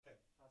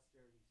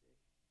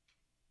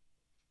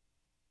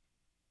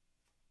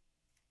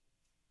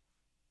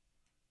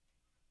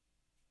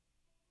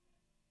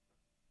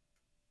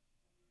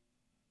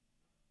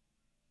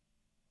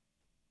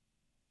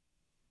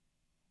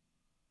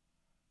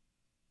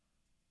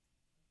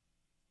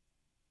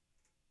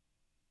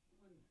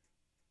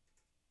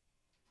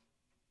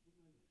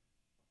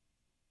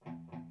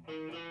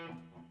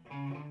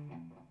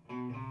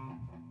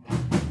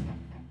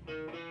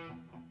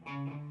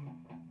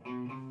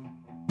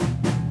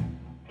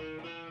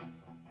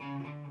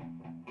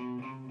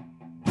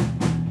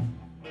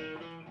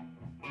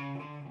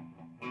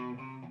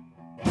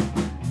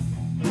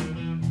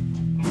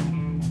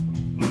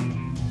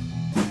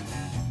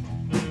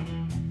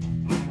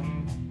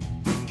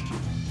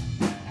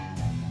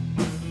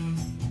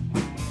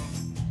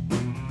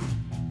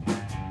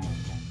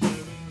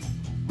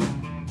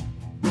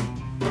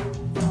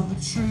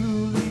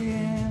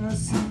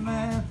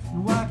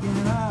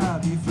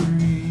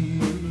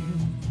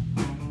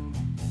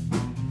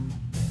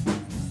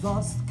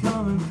Thoughts that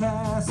come and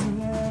pass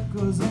and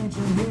echoes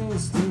ancient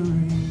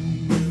history.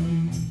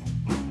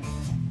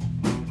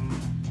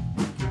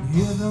 Can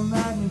hear the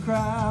maddening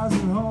crowds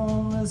and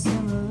homeless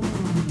in the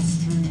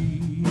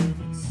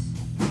streets.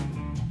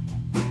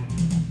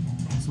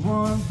 So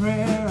one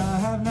prayer I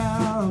have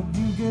now,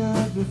 do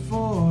good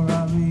before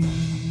I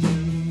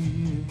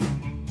leave.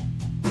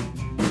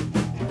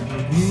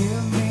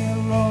 Forgive me,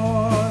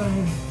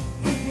 Lord,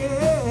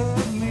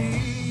 forgive me.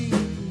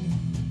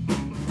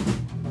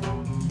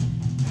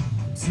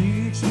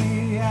 Teach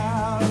me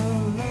how to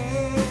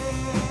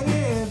let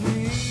it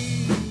be.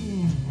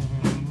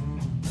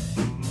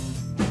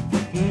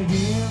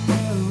 Forgive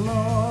me,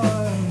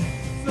 Lord,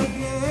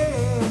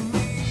 forgive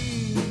me.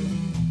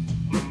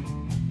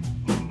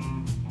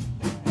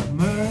 Have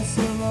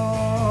mercy,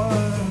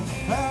 Lord,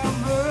 have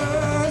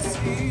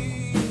mercy.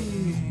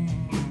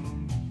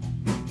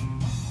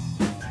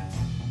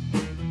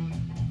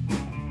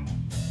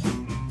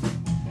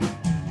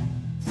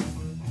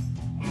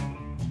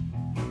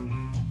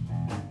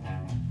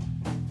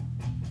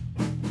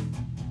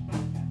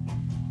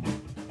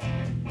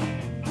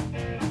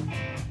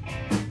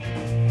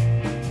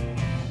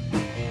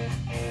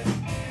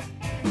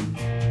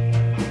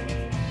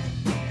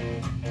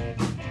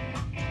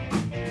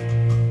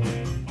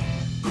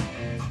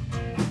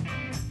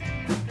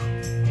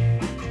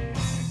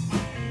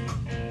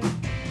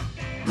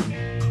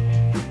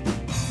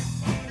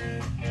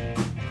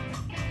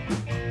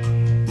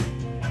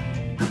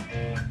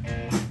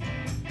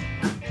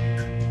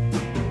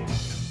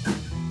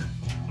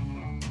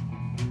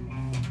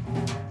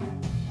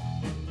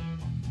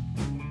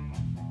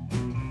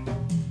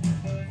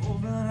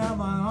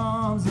 My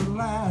arms at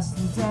last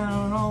and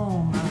down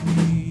on my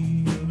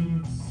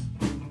knees.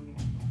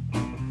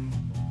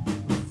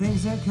 The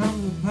things that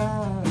come to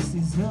pass,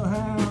 these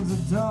hellhounds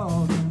are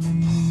dogging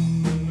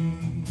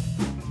me.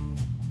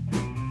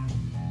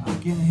 I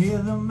can hear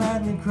the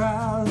maddening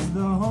crowds,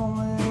 the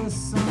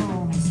homeless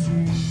on the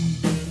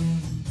streets.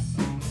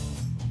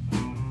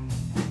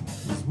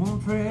 There's one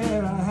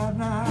prayer I have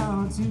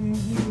now to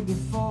do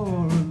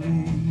before I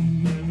leave.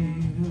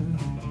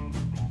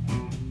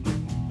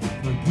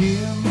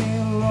 Forgive me,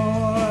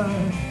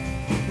 Lord,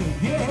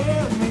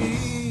 forgive me.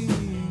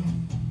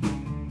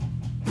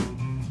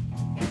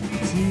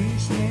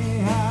 Teach me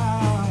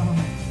how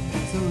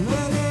to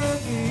let it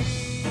be.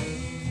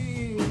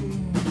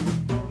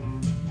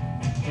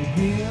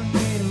 Forgive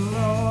me,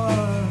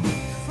 Lord,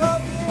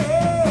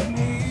 forgive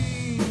me.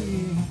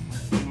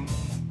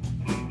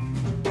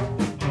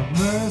 Have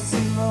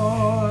mercy,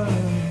 Lord.